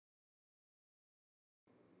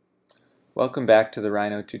Welcome back to the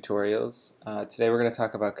RHINO tutorials. Today we're going to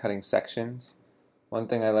talk about cutting sections. One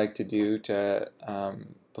thing I like to do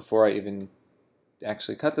before I even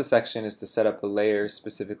actually cut the section is to set up a layer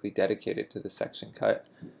specifically dedicated to the section cut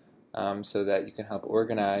so that you can help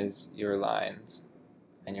organize your lines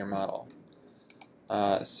and your model.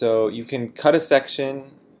 So you can cut a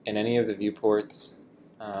section in any of the viewports.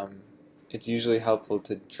 It's usually helpful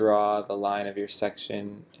to draw the line of your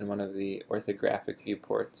section in one of the orthographic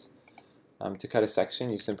viewports. To cut a section,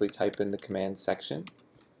 you simply type in the command section.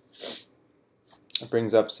 It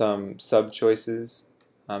brings up some sub-choices.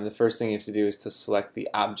 The first thing you have to do is to select the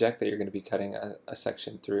object that you're going to be cutting a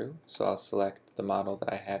section through. So I'll select the model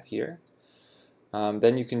that I have here.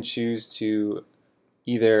 Then you can choose to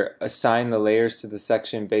either assign the layers to the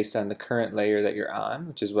section based on the current layer that you're on,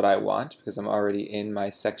 which is what I want because I'm already in my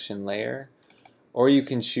section layer, or you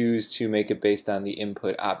can choose to make it based on the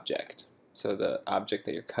input object, so the object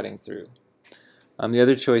that you're cutting through. The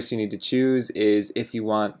other choice you need to choose is if you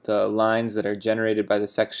want the lines that are generated by the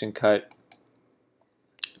section cut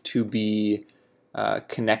to be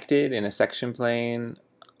connected in a section plane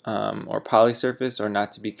or polysurface, or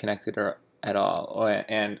not to be connected at all.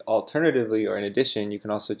 And alternatively, or in addition, you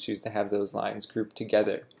can also choose to have those lines grouped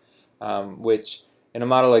together, which in a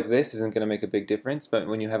model like this isn't going to make a big difference, but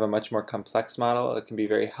when you have a much more complex model, it can be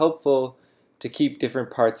very helpful to keep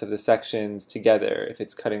different parts of the sections together if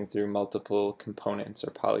it's cutting through multiple components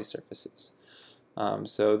or polysurfaces.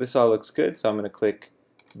 So this all looks good, so I'm going to click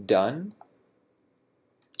Done,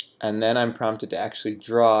 and then I'm prompted to actually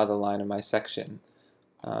draw the line of my section.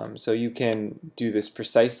 So you can do this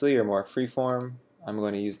precisely or more freeform. I'm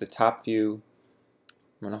going to use the top view.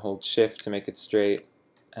 I'm going to hold Shift to make it straight,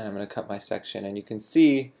 and I'm going to cut my section. And you can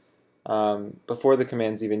see before the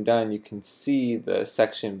command's even done, you can see the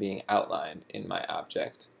section being outlined in my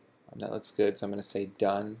object. That looks good, so I'm going to say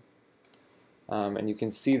Done. And you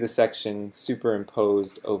can see the section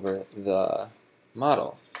superimposed over the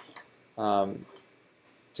model.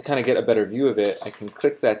 To kind of get a better view of it, I can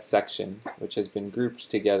click that section, which has been grouped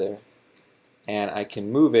together, and I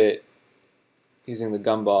can move it using the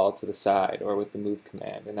gumball to the side or with the move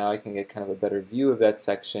command. And now I can get kind of a better view of that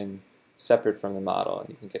section separate from the model, and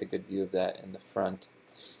you can get a good view of that in the front.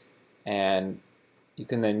 And you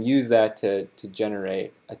can then use that to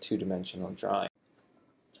generate a two-dimensional drawing.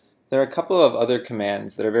 There are a couple of other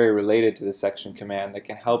commands that are very related to the section command that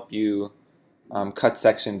can help you cut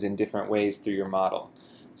sections in different ways through your model.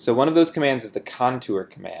 So one of those commands is the contour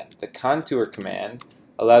command. The contour command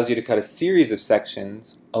allows you to cut a series of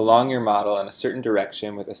sections along your model in a certain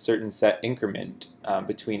direction with a certain set increment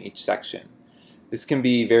between each section. This can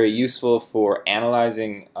be very useful for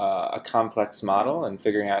analyzing a complex model and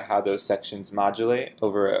figuring out how those sections modulate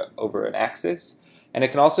over an axis. And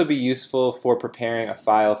it can also be useful for preparing a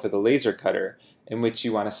file for the laser cutter in which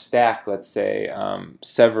you want to stack, let's say,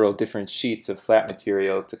 several different sheets of flat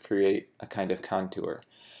material to create a kind of contour.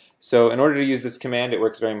 So in order to use this command, it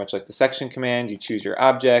works very much like the section command. You choose your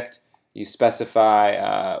object, you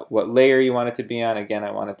specify what layer you want it to be on. Again,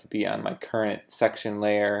 I want it to be on my current section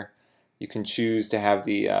layer. You can choose to have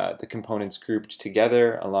the components grouped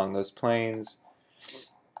together along those planes.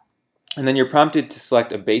 And then you're prompted to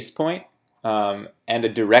select a base point and a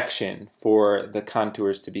direction for the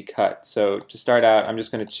contours to be cut. So to start out, I'm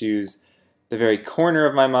just going to choose the very corner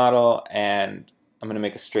of my model, and I'm going to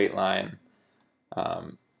make a straight line.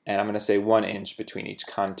 And I'm going to say 1 inch between each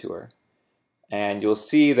contour. And you'll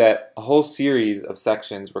see that a whole series of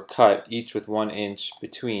sections were cut, each with 1 inch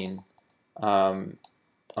between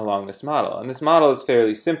along this model. And this model is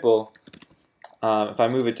fairly simple. If I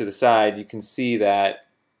move it to the side, you can see that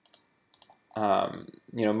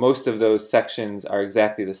most of those sections are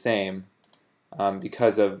exactly the same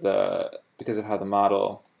because of how the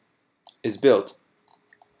model is built.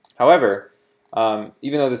 However,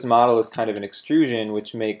 even though this model is kind of an extrusion,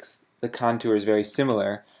 which makes the contours very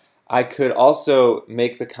similar, I could also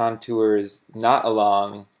make the contours not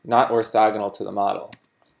orthogonal to the model.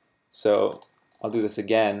 So I'll do this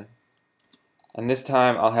again, and this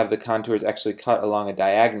time I'll have the contours actually cut along a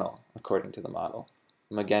diagonal according to the model.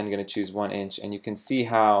 I'm again going to choose 1 inch, and you can see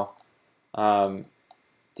how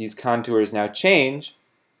these contours now change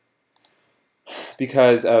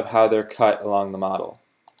because of how they're cut along the model.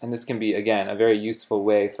 And this can be, again, a very useful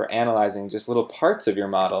way for analyzing just little parts of your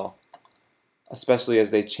model, especially as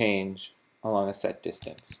they change along a set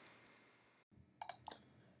distance.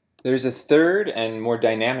 There's a third and more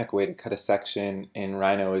dynamic way to cut a section in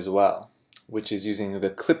RHINO as well, which is using the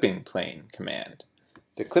clipping plane command.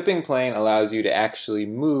 The clipping plane allows you to actually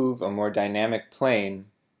move a more dynamic plane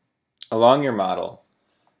along your model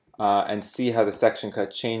and see how the section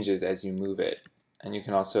cut changes as you move it. And you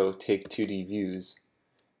can also take 2D views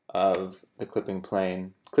of the clipping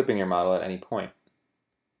plane, clipping your model at any point.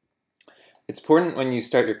 It's important when you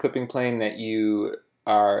start your clipping plane that you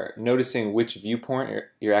are noticing which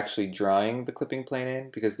viewport you're actually drawing the clipping plane in,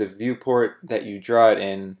 because the viewport that you draw it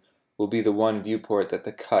in will be the one viewport that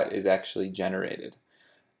the cut is actually generated.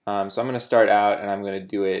 So I'm going to start out and I'm going to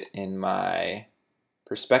do it in my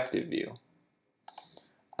perspective view.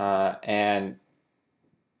 And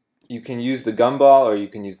you can use the gumball or you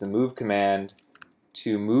can use the move command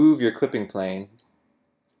to move your clipping plane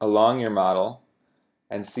along your model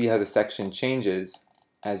and see how the section changes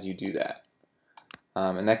as you do that.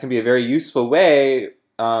 And that can be a very useful way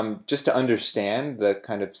just to understand the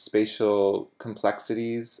kind of spatial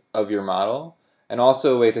complexities of your model, and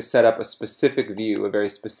also a way to set up a specific view, a very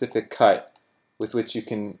specific cut with which you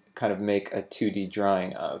can kind of make a 2D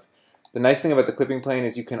drawing of. The nice thing about the clipping plane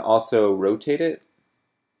is you can also rotate it,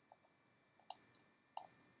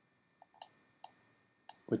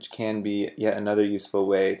 which can be yet another useful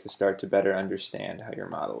way to start to better understand how your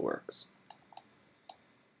model works.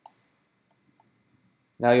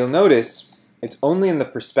 Now you'll notice it's only in the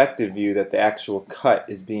perspective view that the actual cut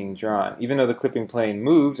is being drawn. Even though the clipping plane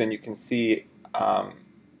moves and you can see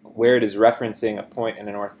where it is referencing a point in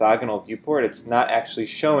an orthogonal viewport, it's not actually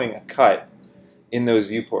showing a cut in those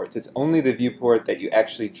viewports. It's only the viewport that you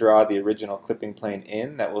actually draw the original clipping plane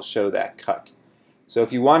in that will show that cut. So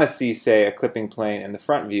if you want to see, say, a clipping plane in the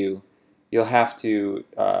front view, you'll have to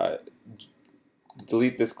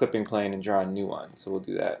delete this clipping plane and draw a new one. So we'll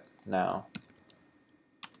do that now.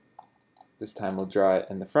 This time we'll draw it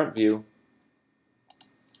in the front view.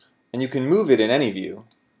 And you can move it in any view.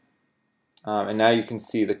 And now you can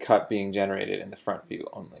see the cut being generated in the front view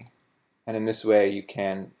only. And in this way you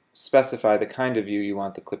can specify the kind of view you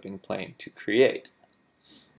want the clipping plane to create.